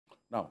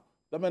Now,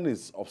 the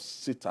menace of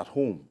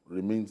sit-at-home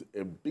remains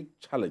a big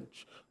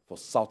challenge for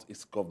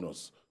Southeast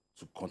governors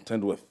to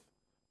contend with.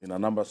 In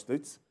Anambra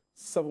State,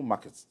 7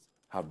 markets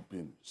have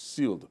been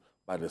sealed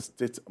by the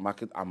State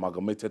Market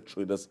Amalgamated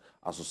Traders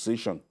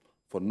Association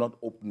for not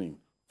opening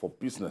for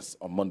business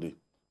on Monday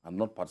and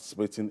not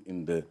participating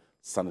in the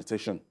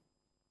sanitation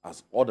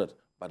as ordered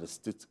by the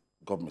state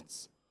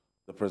governments.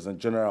 The President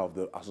General of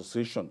the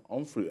association,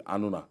 Humphrey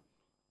Anuna,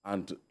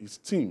 and his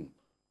team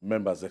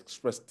members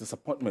expressed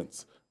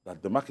disappointment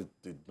that the market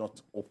did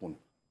not open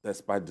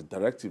despite the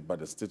directive by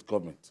the state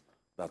government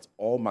that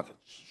all markets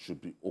should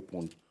be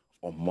opened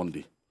on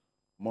Monday.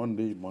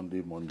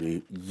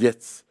 Monday,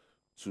 yet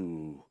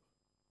to,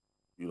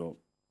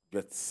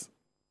 get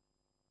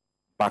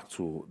back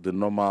to the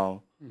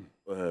normal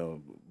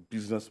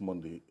business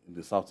Monday in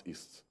the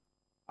Southeast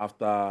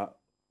after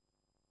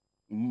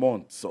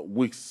months or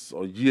weeks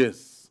or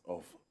years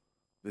of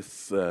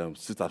this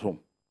sit-at-home.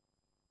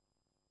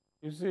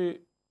 You see,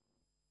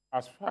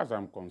 as far as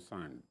I'm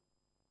concerned,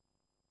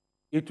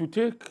 it will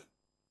take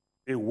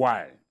a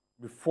while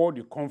before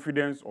the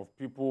confidence of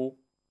people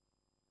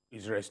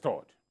is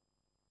restored.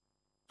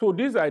 So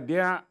this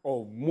idea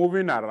of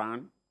moving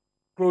around,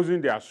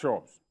 closing their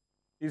shops,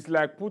 is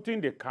like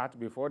putting the cart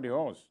before the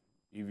horse,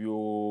 if you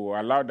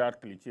allow that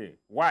cliche.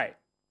 Why?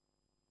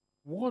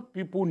 What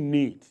people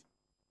need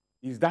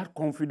is that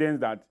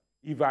confidence that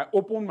if I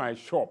open my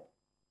shop,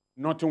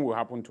 nothing will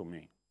happen to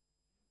me.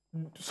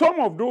 Some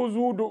of those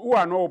who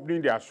are not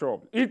opening their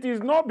shop, it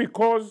is not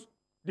because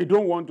they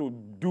don't want to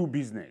do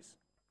business.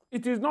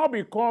 It is not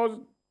because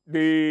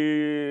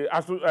they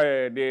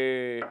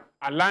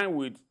align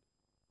with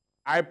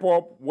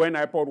IPOB when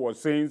IPOB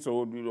was saying so,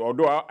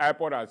 although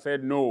IPOB has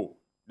said no,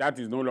 that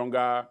is no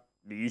longer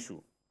the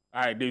issue.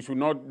 They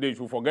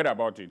should forget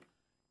about it.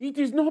 It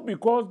is not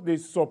because they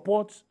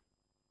support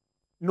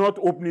not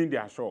opening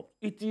their shop.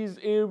 It is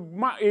a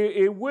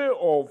way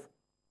of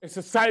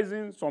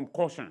exercising some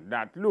caution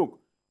that, look,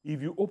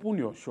 if you open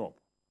your shop,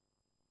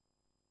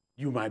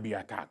 you might be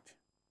attacked.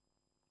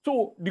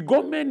 So the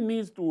government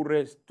needs to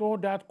restore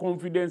that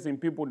confidence in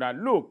people that,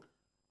 look,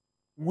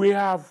 we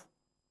have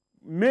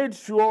made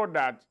sure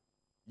that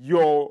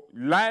your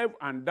life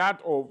and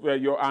that of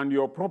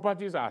your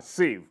properties are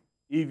safe.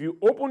 If you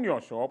open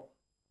your shop,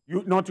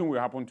 nothing will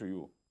happen to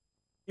you.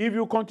 If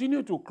you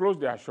continue to close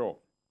their shop,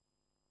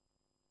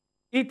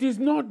 it is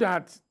not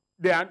that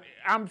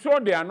I'm sure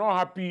they are not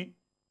happy.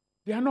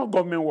 They are not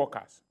government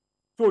workers.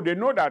 So they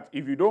know that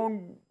if you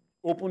don't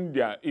open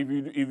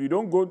if you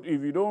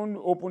don't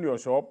open your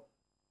shop,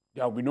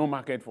 there will be no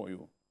market for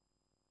you.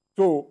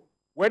 So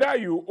whether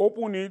you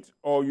open it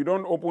or you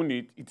don't open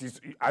it, it is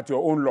at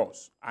your own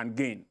loss and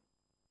gain.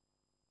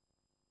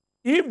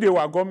 If they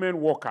were government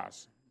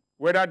workers,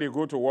 whether they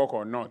go to work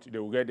or not, they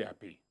will get their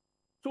pay.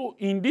 So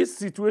in this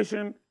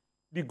situation,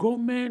 the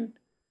government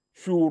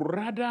should,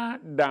 rather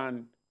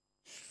than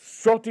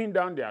shutting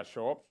down their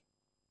shops,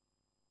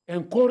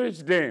 encourage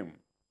them.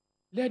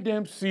 Let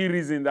them see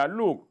reason that,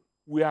 look,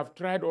 we have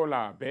tried all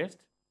our best.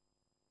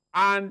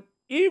 And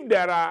if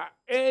there are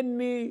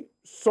any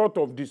sort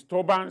of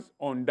disturbance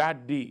on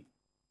that day,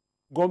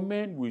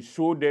 government will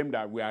show them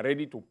that we are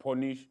ready to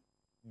punish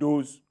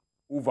those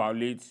who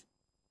violate,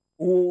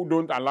 who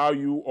don't allow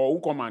you or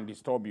who come and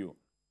disturb you.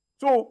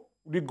 So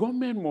the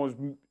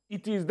government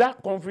it is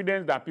that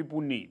confidence that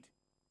people need.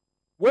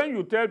 When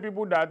you tell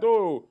people that,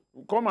 oh,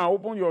 come and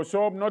open your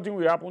shop, nothing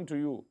will happen to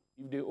you.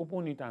 If they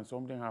open it and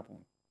something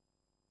happens,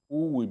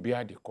 who will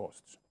bear the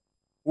cost?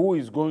 Who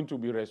is going to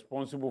be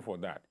responsible for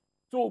that?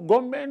 So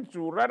government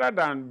should, rather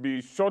than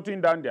be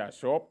shutting down their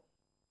shop,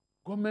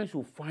 government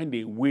should find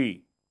a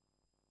way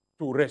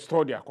to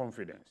restore their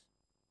confidence.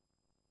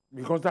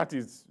 Because that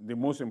is the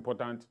most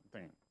important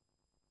thing.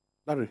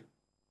 Larry,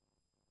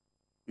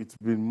 it's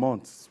been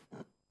months,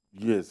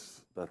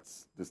 years that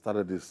they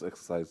started this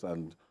exercise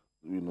and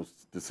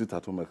the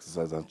sit-at-home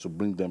exercise, and to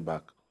bring them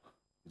back,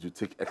 it will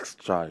take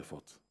extra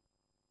effort.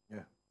 Yeah,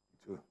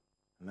 it will.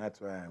 And that's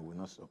why I will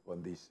not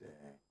support this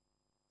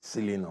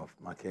sealing of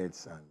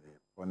markets and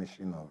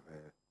punishing of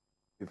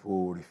people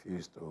who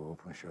refuse to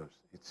open shops.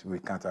 It will be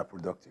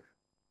counterproductive.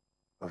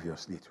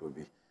 Obviously, it will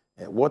be.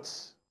 What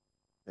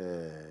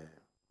the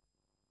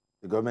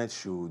government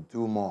should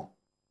do more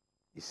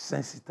is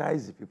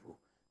sensitize the people.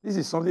 This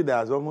is something that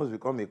has almost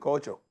become a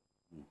culture.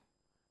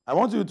 I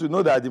want you to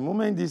know that the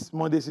moment this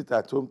Monday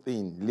sit-at-home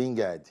thing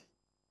lingered,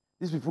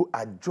 these people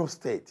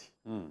adjusted.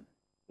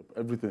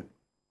 Everything.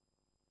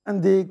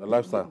 And the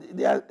lifestyle.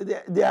 They are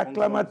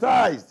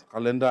acclimatized.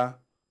 Calendar,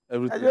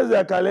 everything. Adjust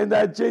their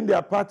calendar, change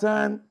their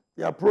pattern,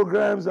 their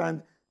programs,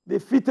 and they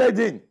fitted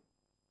in.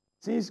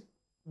 Since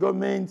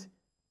government,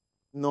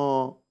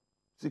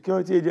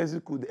 security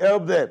agencies could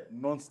help them.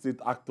 Non-state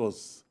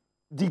actors.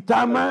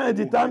 Determined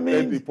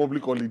the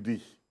public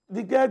holiday.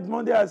 They get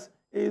Monday as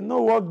a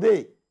no-work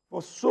day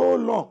for so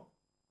long,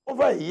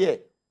 over a year.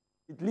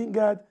 It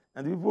lingered,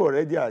 and people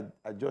already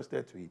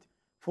adjusted to it.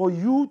 For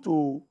you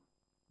to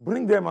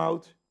bring them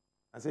out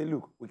and say,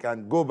 look, we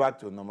can go back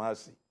to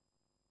normalcy,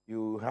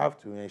 you have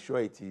to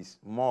ensure it is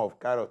more of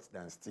carrots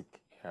than stick.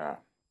 Yeah. Yeah.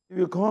 If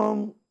you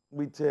come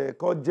with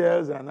cut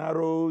gels and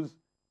arrows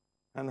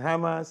and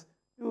hammers,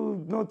 you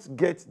will not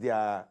get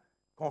their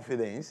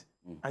confidence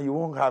and you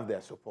won't have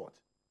their support.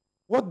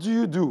 What do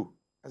you do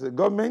as a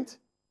government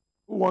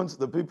who wants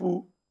the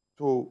people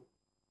to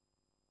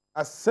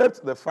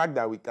accept the fact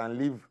that we can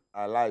live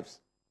our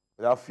lives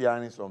without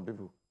fearing some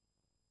people?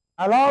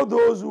 Allow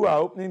those who are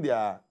opening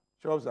their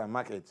shops and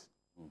markets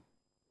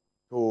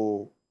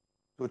to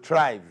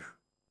thrive.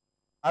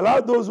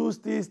 Allow those who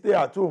still stay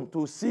at home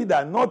to see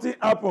that nothing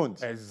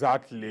happened.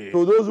 Exactly.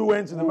 To those who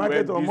went to the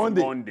market on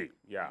Monday.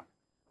 Yeah.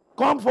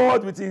 Come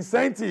forward with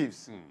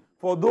incentives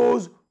for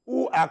those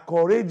who are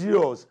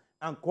courageous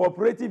and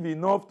cooperative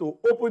enough to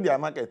open their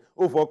market.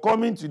 Oh, for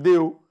coming today,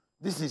 oh,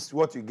 this is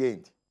what you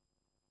gained.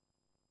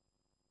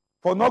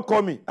 For not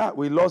coming,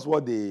 we lost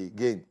what they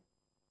gained.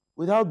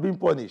 Without being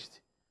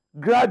punished.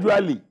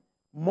 Gradually,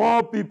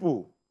 more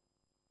people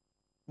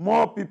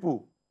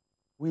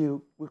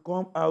will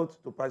come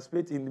out to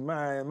participate in the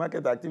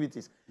market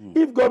activities.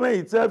 If government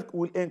itself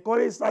will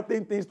encourage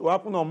certain things to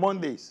happen on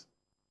Mondays,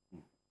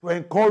 to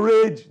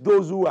encourage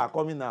those who are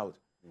coming out,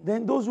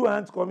 then those who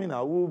aren't coming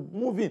out will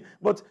move in.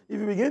 But if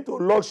you begin to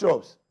lock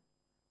shops,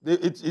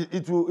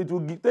 it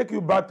will take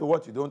you back to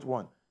what you don't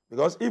want.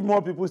 Because if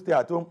more people stay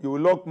at home, you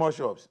will lock more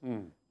shops.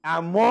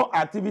 And more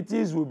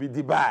activities will be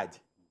debarred.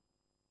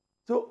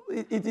 So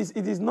it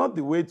is not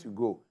the way to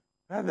go.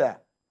 Rather,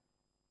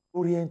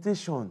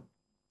 orientation,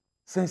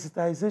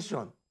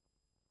 sensitization,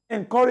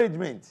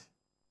 encouragement,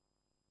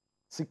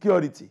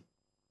 security.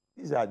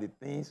 These are the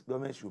things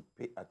government should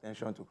pay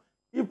attention to.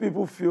 If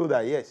people feel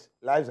that, yes,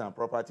 lives and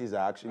properties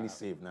are actually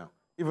safe now,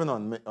 even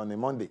on a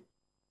Monday,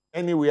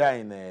 anywhere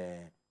in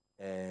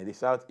the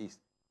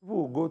Southeast, people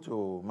will go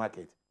to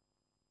market.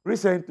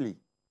 Recently,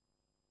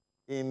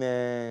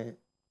 I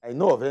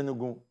know of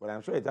Enugu, but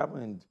I'm sure it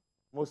happened in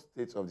most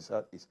states of the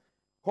Southeast,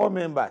 corps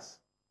members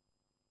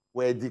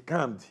were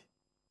decamped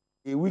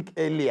a week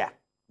earlier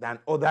than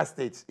other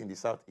states in the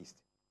Southeast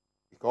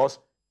because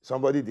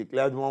somebody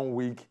declared 1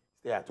 week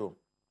stay at home.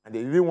 And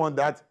they didn't want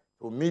that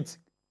to meet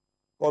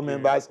corps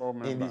members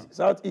in the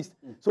Southeast.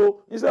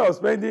 So instead of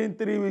spending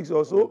 3 weeks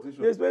or so,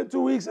 they spent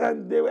 2 weeks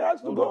and they were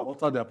asked to go.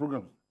 What are their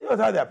programs? What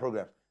are their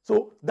programs?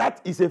 So that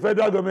is a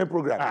federal government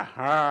program.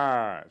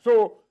 Aha.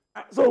 So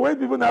when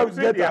people now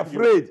get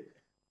afraid,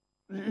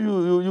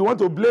 you want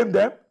to blame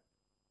them?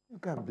 You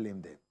can't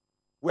blame them.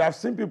 We have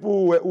seen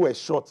people who were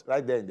shot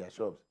right there in their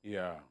shops.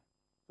 Yeah.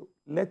 So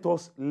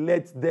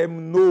let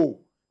them know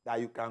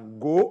that you can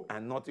go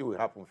and nothing will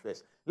happen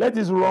first. Let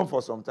this run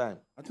for some time.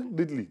 I think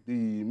lately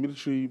the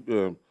military,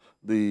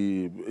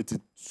 the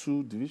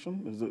 82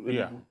 division, is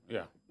it?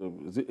 Yeah.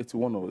 Is it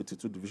 81 or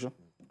 82 division?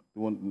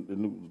 The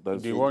one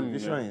that's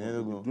division in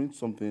Enugu. Doing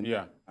something.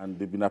 Yeah. And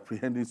they've been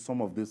apprehending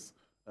some of this.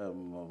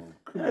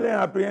 They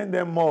apprehend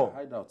them more.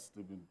 Hideouts.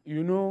 They've been.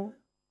 You know,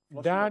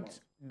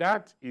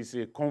 that is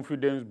a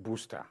confidence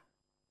booster.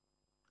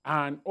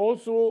 And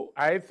also,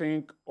 I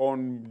think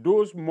on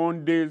those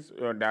Mondays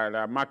that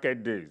are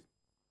market days,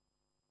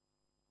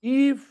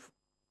 if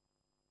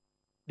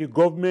the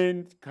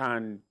government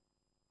can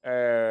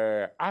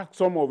ask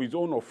some of its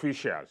own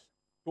officials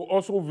to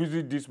also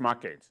visit these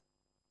markets,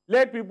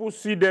 let people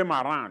see them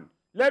around.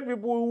 Let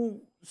people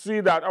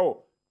see that,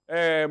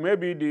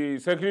 maybe the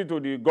secretary to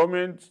the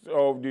government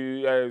of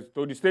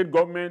to the state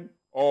government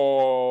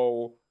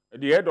or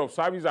the head of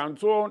service and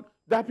so on,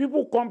 that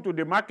people come to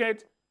the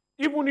market,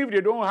 even if they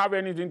don't have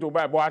anything to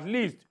buy, but at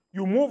least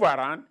you move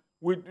around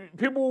with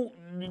people,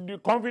 the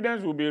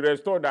confidence will be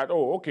restored that,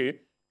 okay,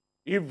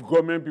 if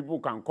government people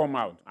can come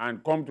out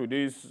and come to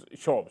these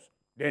shops,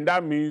 then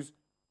that means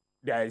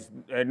there is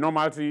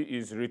normalcy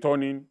is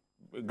returning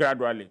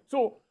gradually.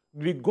 So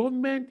the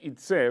government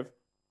itself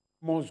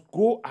must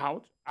go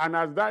out, and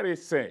as that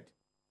is said,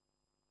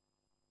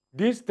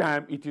 this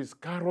time it is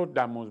carrot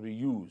that must be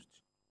used.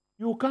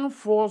 You can't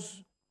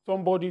force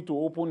somebody to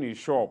open a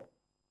shop.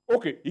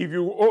 Okay, if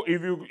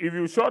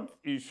you shut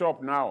his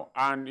shop now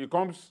and he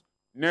comes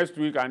next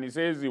week and he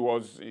says he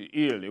was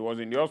ill, he was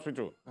in the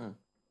hospital,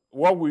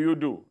 what will you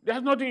do?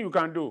 There's nothing you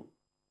can do.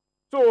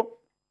 So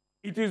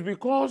it is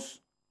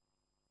because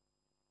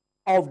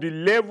of the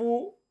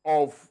level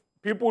of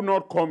people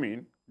not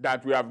coming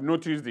that we have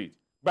noticed it.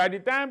 By the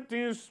time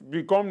things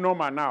become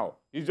normal now,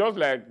 it's just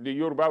like the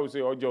Yoruba will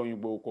say,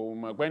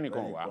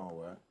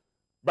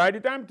 by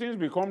the time things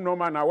become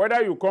normal now, whether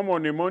you come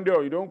on a Monday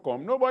or you don't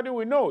come, nobody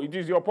will know. It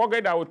is your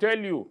pocket that will tell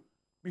you.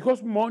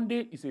 Because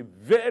Monday is a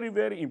very,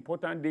 very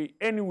important day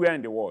anywhere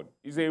in the world.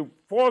 It's a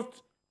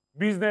first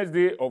business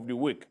day of the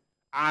week.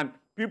 And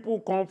people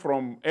come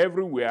from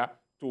everywhere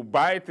to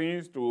buy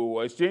things, to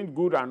exchange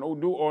goods and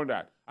do all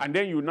that. And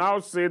then you now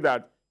say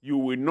that you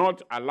will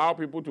not allow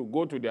people to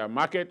go to their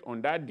market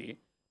on that day.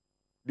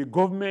 The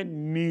government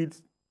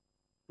needs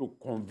to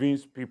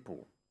convince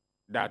people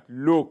that,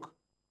 look,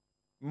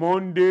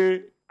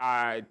 Monday,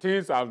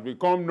 things have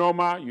become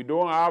normal. You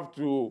don't have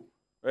to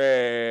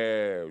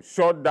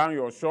shut down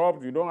your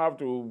shop. You don't have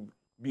to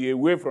be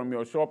away from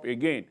your shop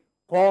again.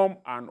 Come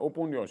and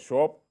open your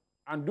shop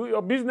and do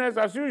your business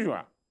as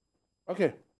usual. Okay,